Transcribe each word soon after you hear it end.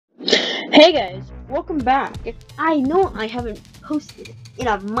Hey guys, welcome back. I know I haven't posted in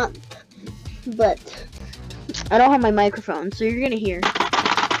a month, but I don't have my microphone, so you're gonna hear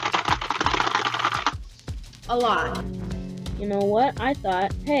a lot. You know what? I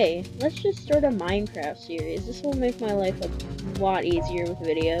thought, hey, let's just start a Minecraft series. This will make my life a lot easier with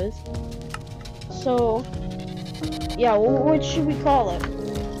videos. So, yeah, what should we call it?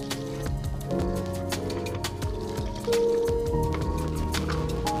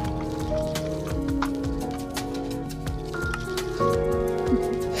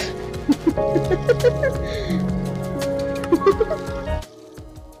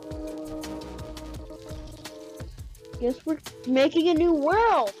 Guess we're making a new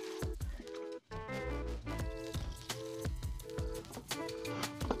world.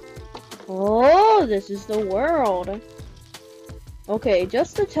 Oh, this is the world. Okay,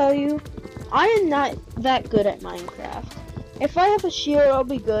 just to tell you, I am not that good at Minecraft. If I have a shield, I'll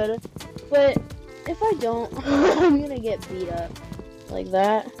be good. But if I don't, I'm gonna get beat up. Like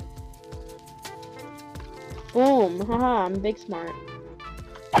that. Boom. Haha, I'm big smart.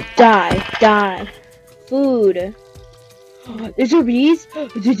 Die. Food. Is there bees?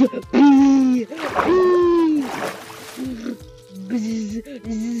 Bee!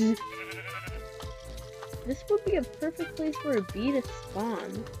 This would be a perfect place for a bee to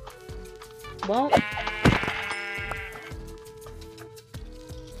spawn. Well,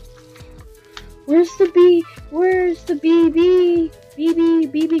 where's the bee? Where's the BB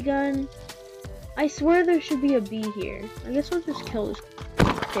gun? I swear there should be a bee here. I guess I'll just kill this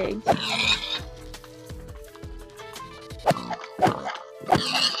pig.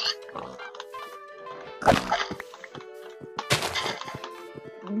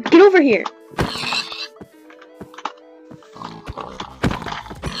 Get over here.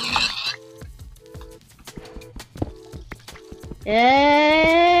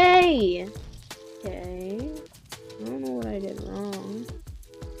 Hey! Okay. I don't know what I did wrong.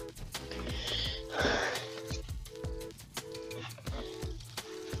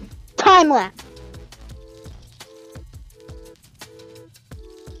 Time lapse.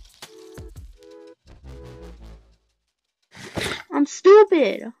 I'm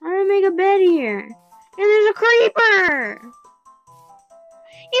stupid. I didn't make a bed here. And there's a creeper.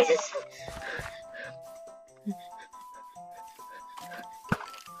 It's just...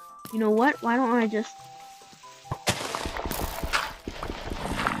 You know what? Why don't I just...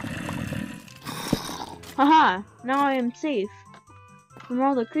 Haha, now I am safe from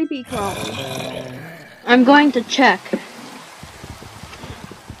all the creepy crawlers. I'm going to check.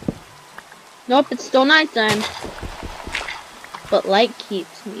 Nope, it's still nighttime. But light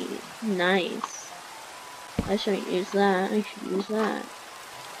keeps me nice. I shouldn't use that. I should use that.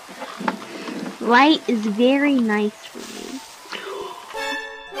 Light is very nice for me.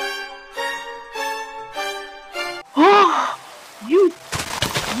 Oh! You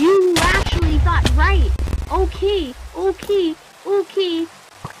actually thought right. Okay.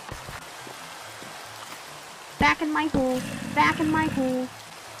 Back in my hole.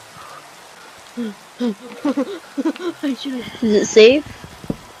 I should have. Is it safe?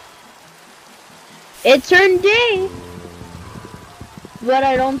 It turned day, but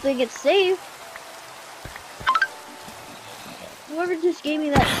I don't think it's safe. Whoever just gave me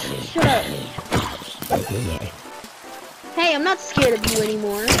that, shut up. Hey, I'm not scared of you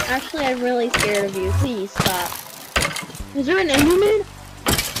anymore. Actually, I'm really scared of you. Please stop. Is there an Enderman?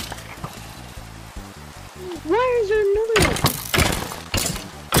 Why is there another one?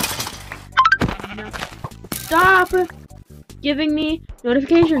 Stop giving me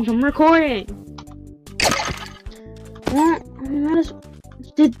notifications. I'm recording. Well, I mean,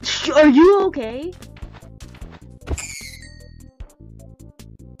 are you okay?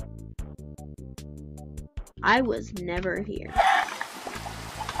 I was never here.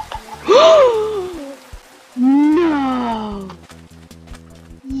 No!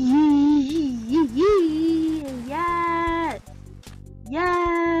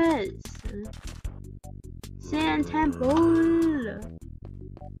 Yes! Sand temple!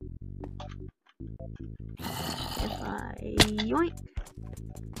 If I yoink.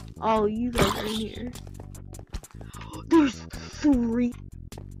 Oh, you guys are in here. There's 3.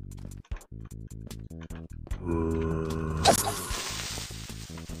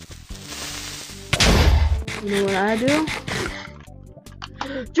 You know what I do?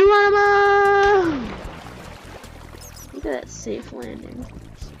 Drama! Look at that safe landing.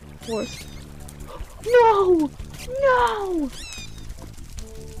 Of course. No!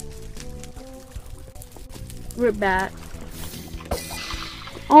 We're back.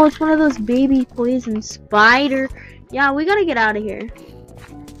 Oh, it's one of those baby poison spider. Yeah, we gotta get out of here.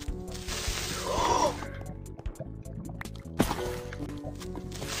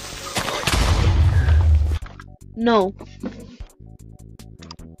 No.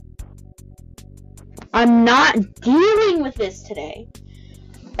 I'm not dealing with this today.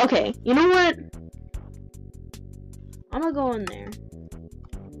 Okay, you know what? I'm gonna go in there.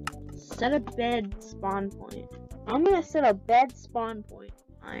 Set a bed spawn point. I'm gonna set a bed spawn point.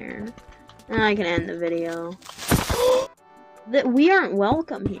 Iron. And I can end the video. That we aren't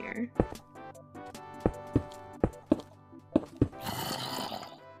welcome here.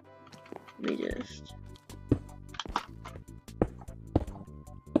 Let me just...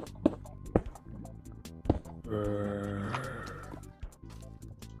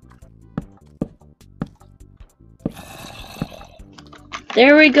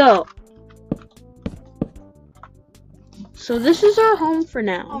 There we go. So this is our home for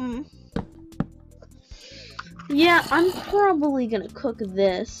now. Yeah, I'm probably gonna cook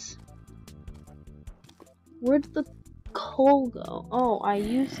this. Where'd the coal go? Oh, I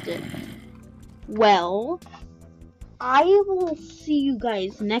used it. Well, I will see you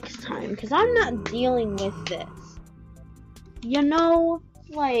guys next time, because I'm not dealing with this. You know,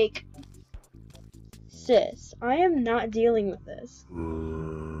 like, sis, I am not dealing with this.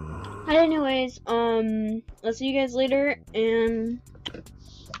 Anyways, I'll see you guys later, and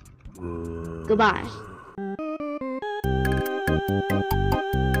goodbye.